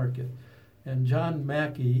Foods Market, and John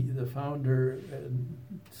Mackey, the founder and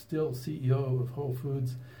still CEO of Whole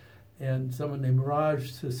Foods, and someone named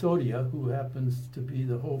Raj Sisodia, who happens to be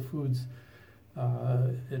the Whole Foods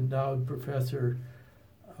endowed professor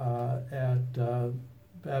at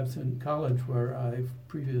Babson College, where I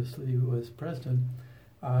previously was president,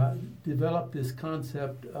 developed this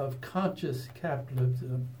concept of conscious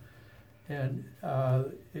capitalism. And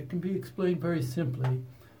it can be explained very simply.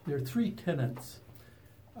 There are three tenets.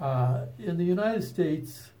 In the United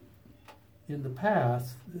States, in the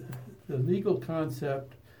past, the legal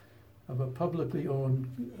concept of a publicly owned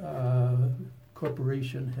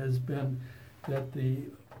corporation has been that the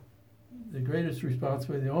greatest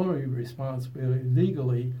responsibility, the only responsibility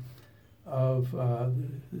legally of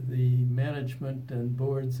the management and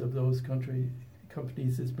boards of those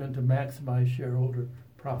companies has been to maximize shareholder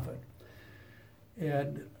profit.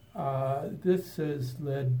 And this has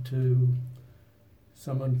led to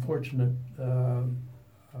some unfortunate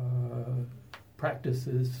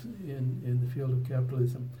practices in the field of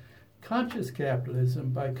capitalism. Conscious capitalism,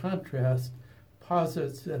 by contrast,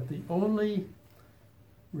 posits that the only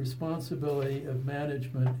responsibility of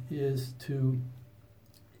management is to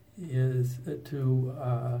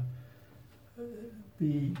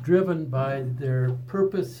be driven by their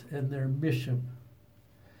purpose and their mission.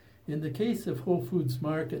 In the case of Whole Foods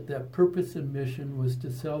Market, that purpose and mission was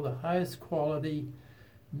to sell the highest quality,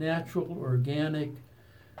 natural, organic,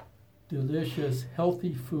 delicious,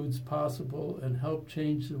 healthy foods possible and help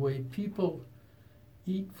change the way people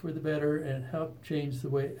eat for the better and help change the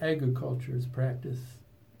way agriculture is practiced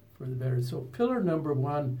for the better. So pillar number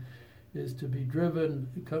one is to be driven,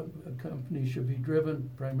 a company should be driven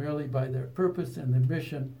primarily by their purpose and their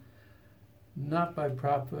mission, not by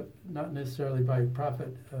profit, not necessarily by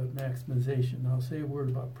profit maximization. I'll say a word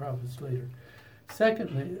about profits later.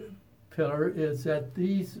 Secondly, pillar is that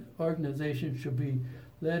these organizations should be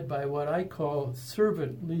led by what I call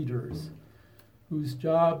servant leaders, whose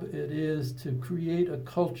job it is to create a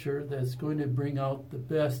culture that's going to bring out the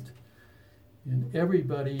best in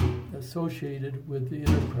everybody associated with the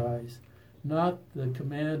enterprise, not the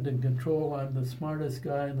command and control, I'm the smartest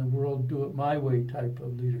guy in the world, do it my way type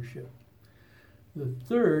of leadership. The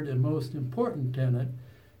third and most important tenet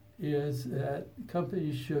is that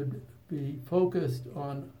companies should be focused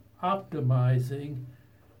on optimizing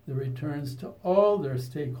the returns to all their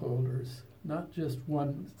stakeholders, not just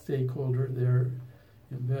one stakeholder, their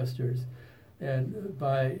investors. And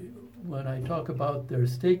when I talk about their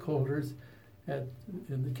stakeholders,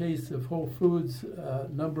 in the case of Whole Foods,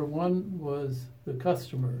 number one was the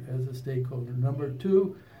customer as a stakeholder. Number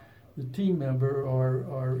two, the team member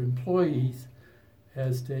or employees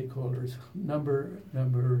as stakeholders.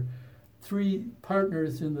 Number three,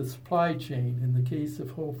 partners in the supply chain. In the case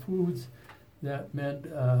of Whole Foods, that meant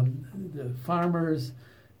the farmers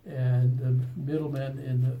and the middlemen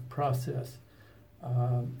in the process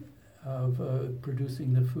of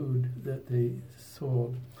producing the food that they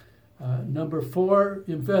sold. Number four,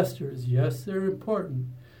 investors. Yes, they're important,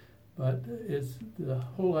 but the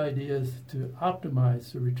whole idea is to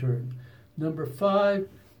optimize the return. Number five,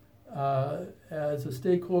 as a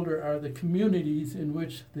stakeholder, are the communities in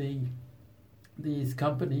which these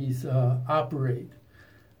companies operate,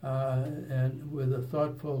 and with a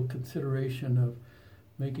thoughtful consideration of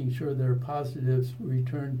making sure there are positive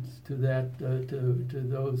returns to to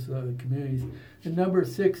those communities. And number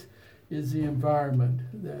six is the environment,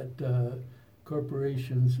 that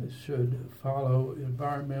corporations should follow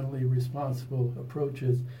environmentally responsible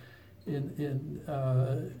approaches and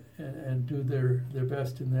do their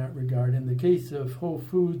best in that regard. In the case of Whole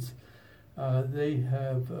Foods, they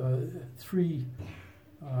have three.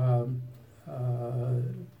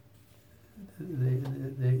 They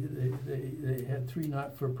had three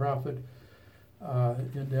not-for-profit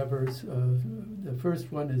endeavors. The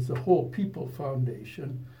first one is the Whole People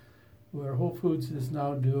Foundation, where Whole Foods is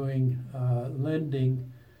now doing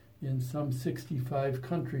lending in some 65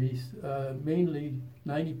 countries, mainly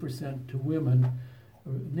 90% to women.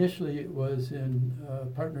 Initially, it was in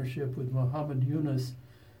partnership with Muhammad Yunus,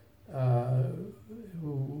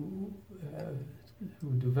 who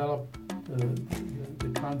developed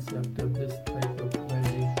the concept of this type of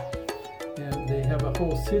lending. And they have a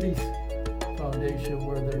Whole Cities Foundation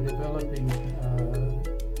where they're developing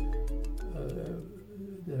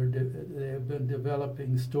they have been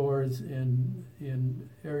developing stores in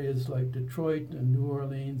areas like Detroit and New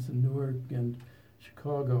Orleans and Newark and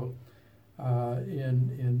Chicago,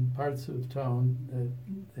 in parts of town that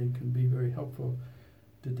they can be very helpful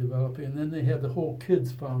to developing. And then they have the Whole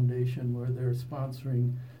Kids Foundation where they're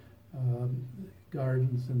sponsoring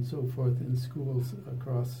gardens and so forth in schools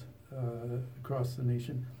across the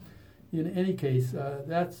nation. In any case,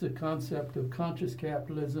 that's the concept of conscious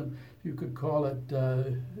capitalism. You could call it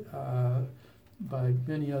by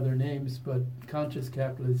many other names, but conscious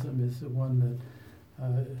capitalism is the one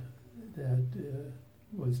that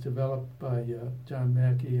was developed by John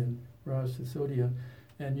Mackey and Raj Sisodia.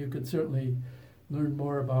 And you could certainly learn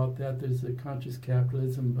more about that. There's a Conscious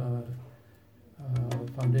Capitalism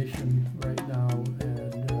Foundation right now,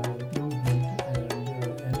 and movement, and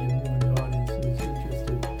any of you in the audience who's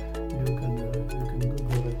interested, you can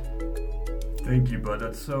Thank you, Bud.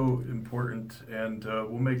 That's so important, and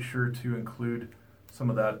we'll make sure to include some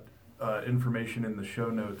of that information in the show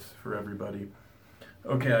notes for everybody.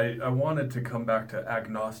 Okay, I wanted to come back to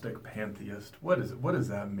agnostic pantheist. What is it? What does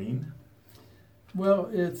that mean? Well,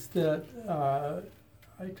 it's that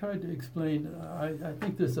I tried to explain. I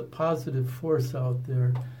think there's a positive force out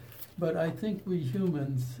there, but I think we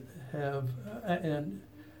humans have, and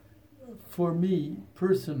for me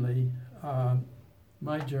personally,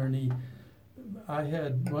 my journey, I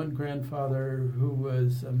had one grandfather who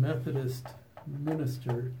was a Methodist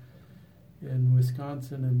minister in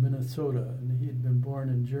Wisconsin and Minnesota, and he'd been born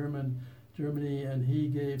in Germany, and he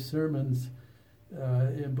gave sermons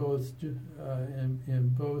in both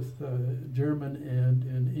German and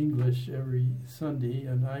in English every Sunday,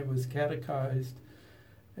 and I was catechized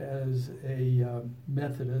as a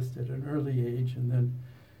Methodist at an early age, and then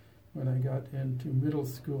when I got into middle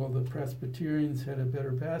school, the Presbyterians had a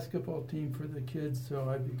better basketball team for the kids, so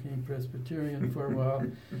I became Presbyterian for a while.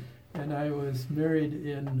 And I was married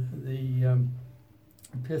in the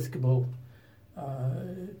Episcopal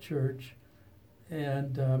church,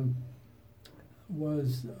 and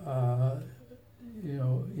was,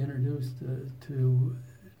 introduced to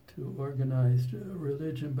organized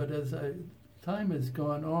religion. But as time has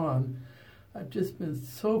gone on, I've just been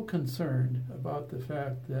so concerned about the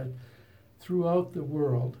fact that throughout the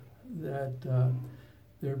world that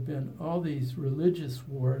there have been all these religious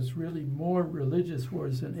wars, really more religious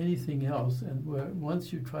wars than anything else. And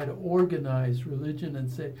once you try to organize religion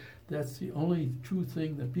and say that's the only true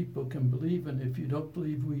thing that people can believe, and if you don't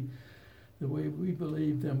believe the way we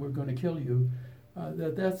believe, then we're going to kill you,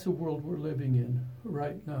 that's the world we're living in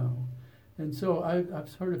right now. And so I've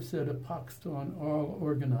sort of said a pox on all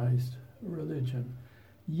organized religion.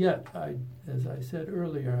 Yet, as I said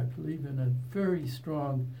earlier, I believe in a very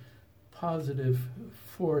strong positive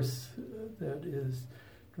force that is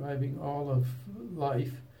driving all of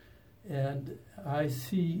life, and I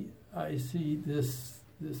see this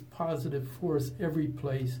positive force every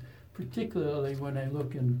place, particularly when I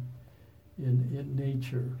look in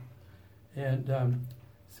nature, and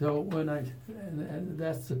so when and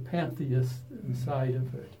that's the pantheist side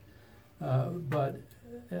of it, but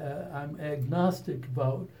I'm agnostic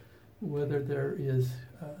about whether there is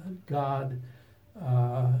God.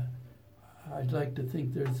 I'd like to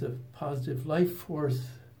think there's a positive life force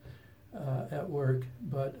at work,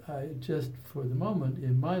 but I just, for the moment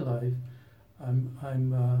in my life, I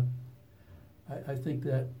think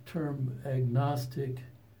that term agnostic,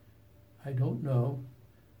 I don't know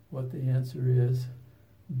what the answer is,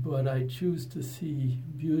 but I choose to see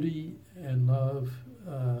beauty and love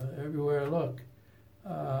everywhere I look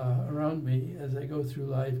around me as I go through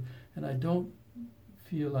life, and I don't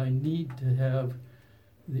feel I need to have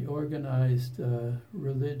the organized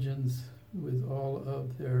religions with all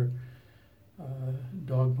of their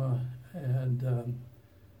dogma and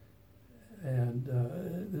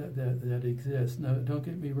that exists. Now, don't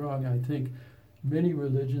get me wrong. I think many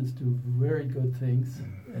religions do very good things,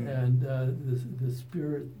 and the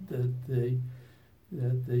spirit that they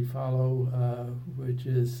follow, which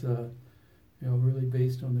is really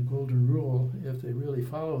based on the golden rule. If they really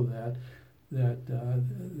follow that,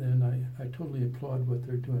 then I totally applaud what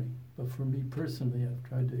they're doing. But for me personally, I've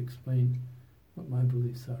tried to explain what my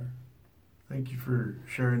beliefs are. Thank you for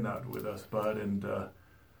sharing that with us, Bud. And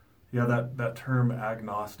that term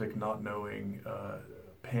agnostic, not knowing,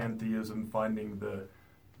 pantheism, finding the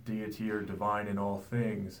deity or divine in all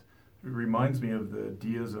things, it reminds me of the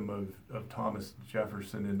deism of Thomas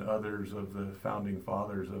Jefferson and others of the founding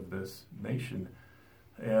fathers of this nation.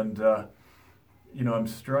 And I'm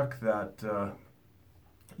struck that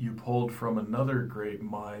you pulled from another great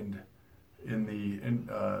mind in the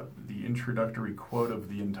introductory quote of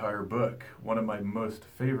the entire book. One of my most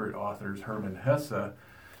favorite authors, Hermann Hesse.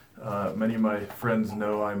 Many of my friends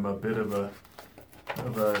know I'm a bit of a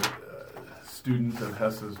student of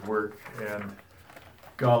Hesse's work, and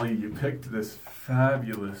golly, you picked this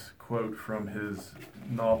fabulous quote from his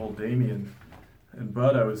novel Damien. And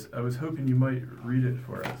Bud, I was hoping you might read it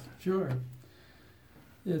for us. Sure.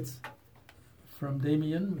 It's from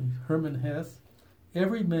Damien, Hermann Hesse.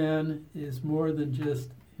 Every man is more than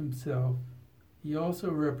just himself. He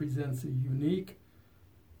also represents a unique,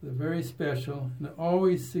 the very special, and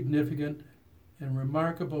always significant and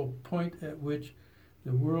remarkable point at which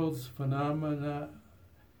the world's phenomena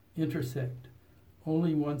intersect,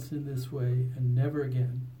 only once in this way and never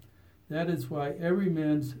again. That is why every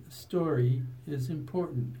man's story is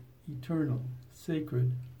important, eternal,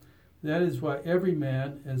 sacred. That is why every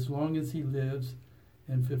man, as long as he lives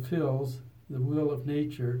and fulfills the will of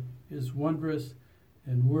nature, is wondrous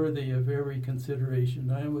and worthy of every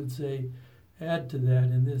consideration. I would say, add to that,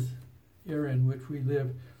 in this era in which we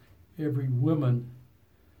live, every woman,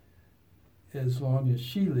 as long as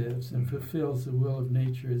she lives and fulfills the will of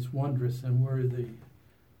nature, is wondrous and worthy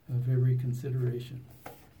of every consideration.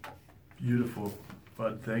 Beautiful,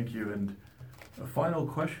 Bud. Thank you. And a final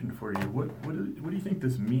question for you. What do you think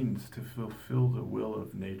this means to fulfill the will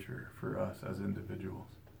of nature for us as individuals?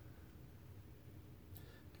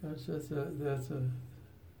 Gosh,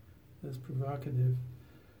 that's provocative.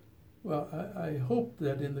 Well, I hope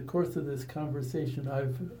that in the course of this conversation,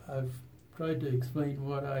 I've tried to explain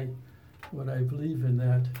what I believe in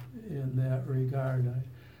that regard.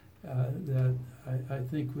 I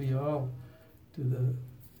think we all, to the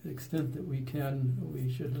extent that we can, we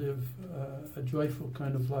should live a joyful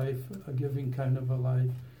kind of life, a giving kind of a life,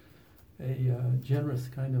 a generous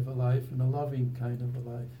kind of a life, and a loving kind of a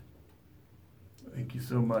life. Thank you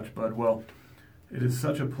so much, Bud. Well, it is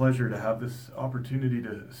such a pleasure to have this opportunity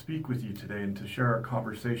to speak with you today and to share our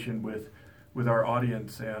conversation with our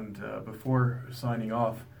audience. And before signing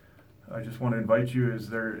off, I just want to invite you, is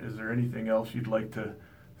there anything else you'd like to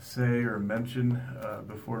say or mention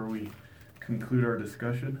before we conclude our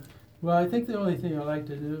discussion? Well, I think the only thing I'd like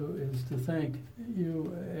to do is to thank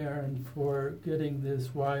you, Aaron, for getting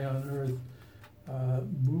this Why on Earth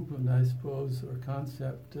movement, I suppose, or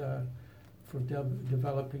concept, for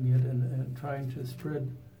developing it and trying to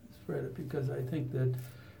spread it, because I think that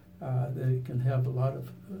they can have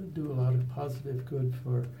do a lot of positive good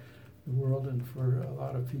for the world and for a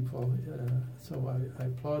lot of people. So I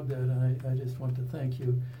applaud that, and I just want to thank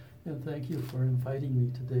you, and thank you for inviting me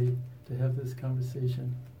today to have this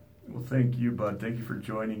conversation. Well, thank you, Bud. Thank you for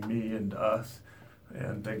joining me and us,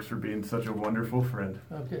 and thanks for being such a wonderful friend.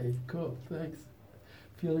 Okay, cool. Thanks.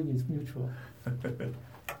 Feeling is mutual.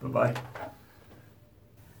 Bye-bye.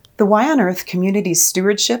 The Why on Earth Community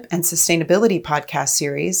Stewardship and Sustainability podcast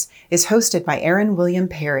series is hosted by Aaron William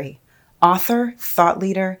Perry, author, thought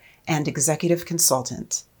leader, and executive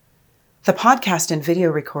consultant. The podcast and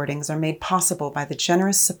video recordings are made possible by the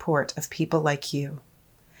generous support of people like you.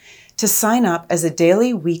 To sign up as a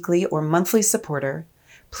daily, weekly, or monthly supporter,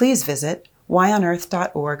 please visit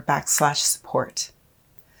whyonearth.org/support.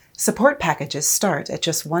 Support packages start at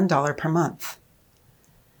just $1 per month.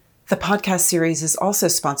 The podcast series is also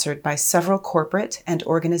sponsored by several corporate and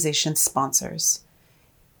organization sponsors.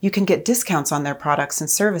 You can get discounts on their products and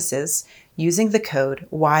services using the code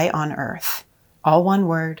WHYONEARTH, all one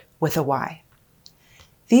word with a Y.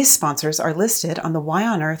 These sponsors are listed on the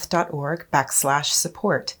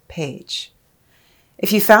whyonearth.org/support page.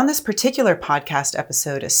 If you found this particular podcast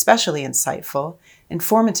episode especially insightful,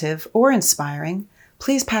 informative, or inspiring,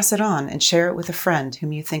 please pass it on and share it with a friend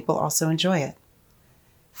whom you think will also enjoy it.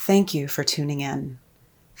 Thank you for tuning in.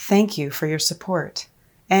 Thank you for your support.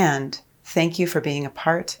 And thank you for being a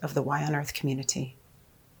part of the Why on Earth community.